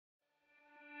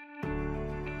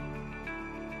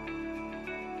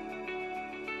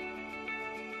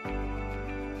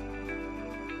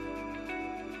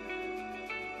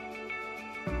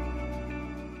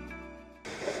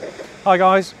Hi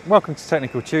guys, welcome to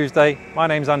Technical Tuesday. My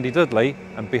name's Andy Dudley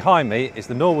and behind me is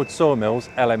the Norwood Sawmills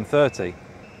LM30.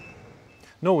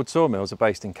 Norwood Sawmills are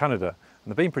based in Canada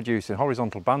and they've been producing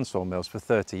horizontal band sawmills for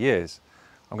 30 years.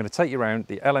 I'm going to take you around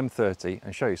the LM30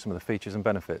 and show you some of the features and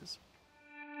benefits.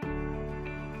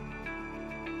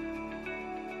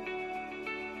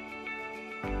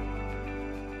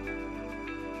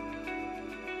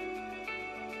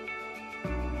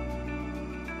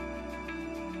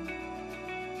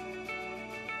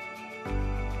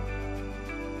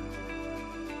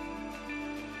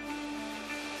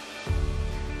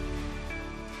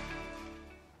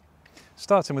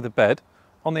 Starting with the bed,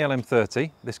 on the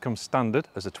LM30 this comes standard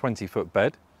as a 20-foot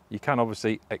bed. You can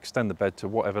obviously extend the bed to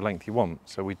whatever length you want,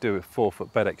 so we do a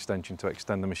 4-foot bed extension to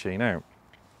extend the machine out.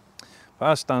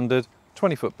 But as standard,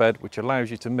 20-foot bed which allows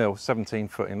you to mill 17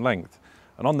 foot in length.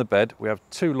 And on the bed we have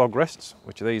 2 log rests,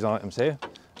 which are these items here,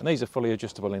 and these are fully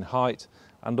adjustable in height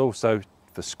and also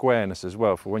for squareness as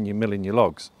well for when you're milling your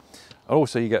logs. And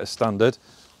also you get a standard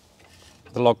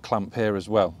the log clamp here as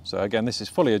well. So again, this is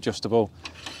fully adjustable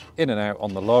in and out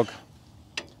on the log,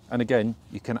 and again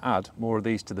you can add more of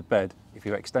these to the bed if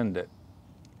you extend it.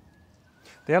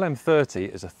 The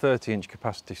LM30 is a 30-inch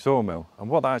capacity sawmill, and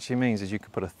what that actually means is you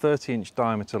can put a 30-inch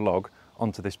diameter log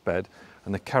onto this bed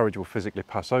and the carriage will physically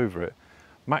pass over it.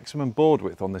 Maximum board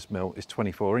width on this mill is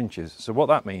 24 inches. So what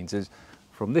that means is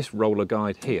from this roller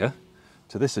guide here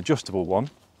to this adjustable one,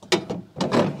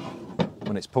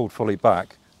 when it's pulled fully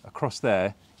back, across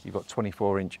there you've got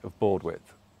 24-inch of board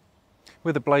width.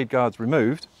 With the blade guards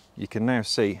removed, you can now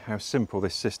see how simple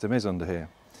this system is under here.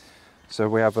 So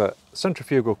we have a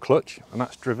centrifugal clutch, and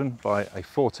that's driven by a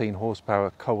 14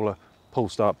 horsepower Kohler pull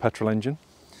start petrol engine.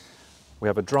 We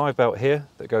have a drive belt here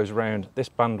that goes around this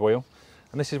band wheel,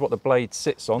 and this is what the blade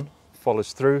sits on,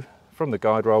 follows through from the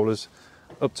guide rollers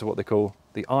up to what they call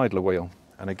the idler wheel.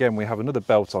 And again we have another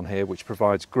belt on here which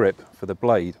provides grip for the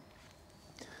blade.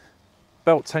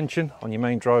 Belt tension on your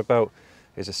main drive belt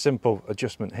is a simple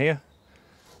adjustment here.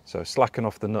 So slacken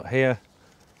off the nut here,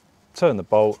 turn the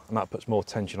bolt, and that puts more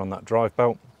tension on that drive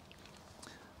belt.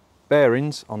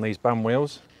 Bearings on these band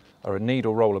wheels are a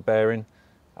needle roller bearing,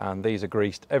 and these are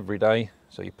greased every day.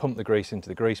 So you pump the grease into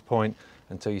the grease point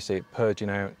until you see it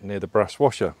purging out near the brass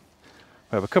washer.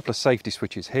 We have a couple of safety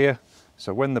switches here.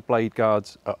 So when the blade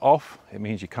guards are off, it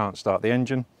means you can't start the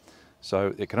engine.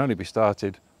 So it can only be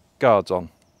started guards on.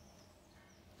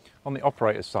 On the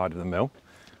operator's side of the mill,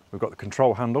 we've got the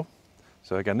control handle.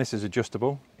 So again, this is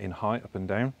adjustable in height up and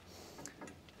down.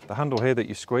 The handle here that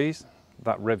you squeeze,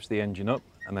 that revs the engine up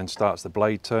and then starts the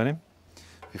blade turning.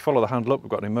 If you follow the handle up,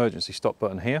 we've got an emergency stop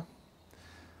button here.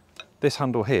 This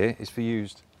handle here is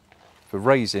used for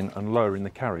raising and lowering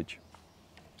the carriage.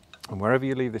 And wherever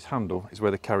you leave this handle is where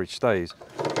the carriage stays.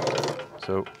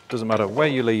 So it doesn't matter where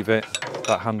you leave it,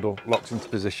 that handle locks into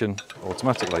position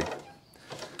automatically.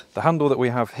 The handle that we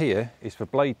have here is for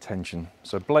blade tension.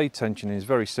 So blade tension is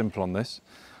very simple on this.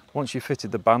 Once you've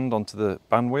fitted the band onto the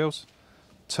band wheels,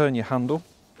 turn your handle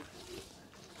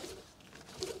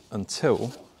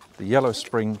until the yellow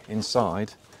spring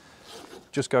inside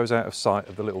just goes out of sight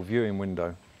of the little viewing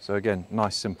window. So again,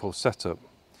 nice simple setup.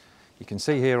 You can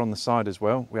see here on the side as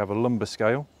well, we have a lumber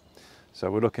scale. So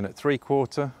we're looking at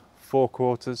 3/4,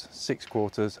 4/4,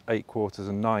 6/4, 8/4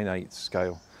 and 9/8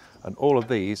 scale. And all of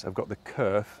these have got the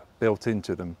kerf built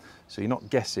into them, so you're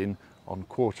not guessing on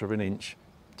 1/4 of an inch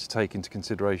to take into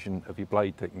consideration of your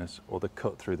blade thickness or the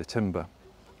cut through the timber.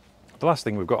 The last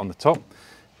thing we've got on the top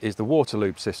is the water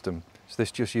lube system. So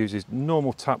this just uses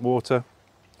normal tap water,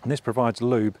 and this provides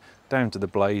lube down to the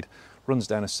blade, runs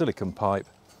down a silicone pipe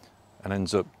and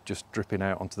ends up just dripping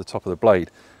out onto the top of the blade.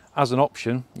 As an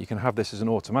option, you can have this as an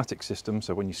automatic system,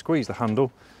 so when you squeeze the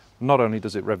handle, not only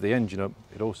does it rev the engine up,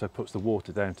 it also puts the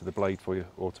water down to the blade for you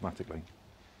automatically.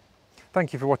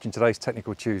 Thank you for watching today's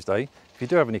Technical Tuesday. If you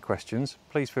do have any questions,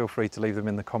 please feel free to leave them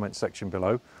in the comments section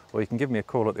below, or you can give me a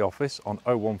call at the office on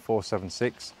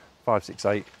 01476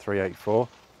 568 384.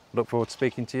 Look forward to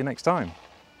speaking to you next time.